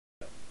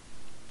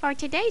For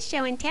today's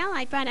show and tell,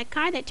 I brought a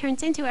car that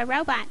turns into a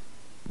robot.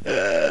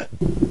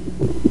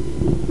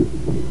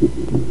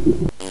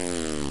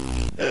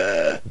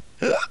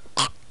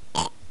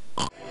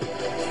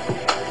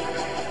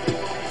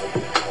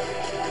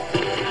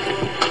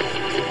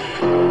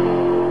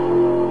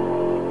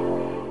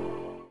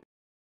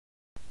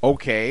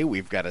 Okay,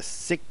 we've got a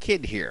sick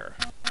kid here.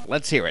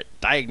 Let's hear it.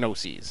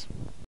 Diagnoses.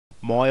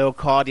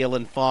 Myocardial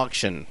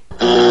infarction.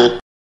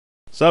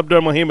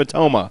 Subdermal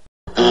hematoma.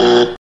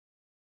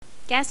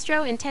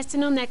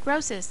 Gastrointestinal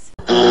necrosis.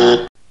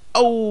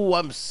 Oh,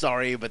 I'm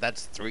sorry, but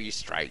that's 3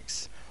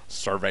 strikes.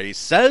 Survey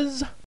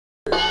says...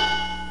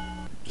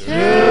 Tumor!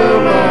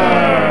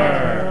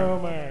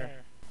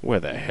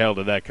 Where the hell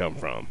did that come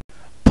from?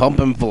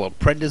 Pump him full of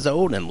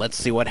prednisone and let's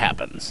see what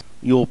happens.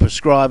 You're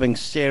prescribing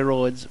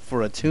steroids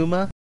for a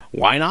tumor?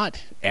 Why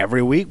not?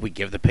 Every week we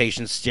give the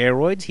patient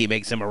steroids, he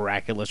makes a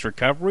miraculous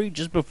recovery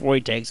just before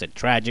he takes a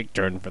tragic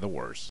turn for the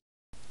worse.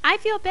 I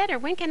feel better.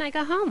 When can I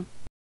go home?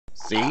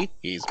 See?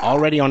 He's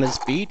already on his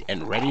feet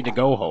and ready to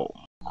go home.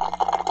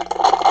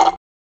 Oh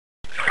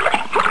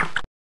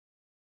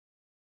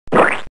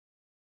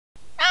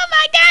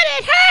my God,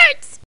 it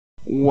hurts!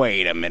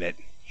 Wait a minute.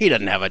 He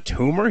doesn't have a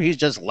tumor, he's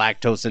just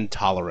lactose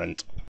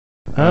intolerant.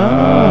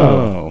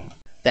 Oh.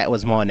 That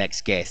was my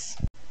next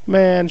guess.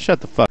 Man,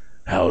 shut the fuck.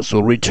 House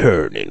will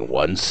return in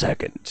 1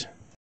 second.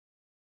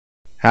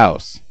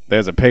 House,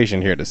 there's a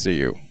patient here to see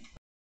you.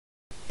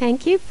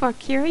 Thank you for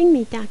curing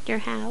me, Dr.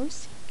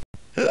 House.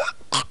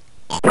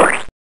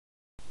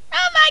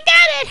 Oh my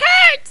God, it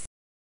hurts!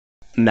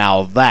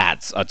 Now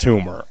that's a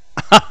tumor.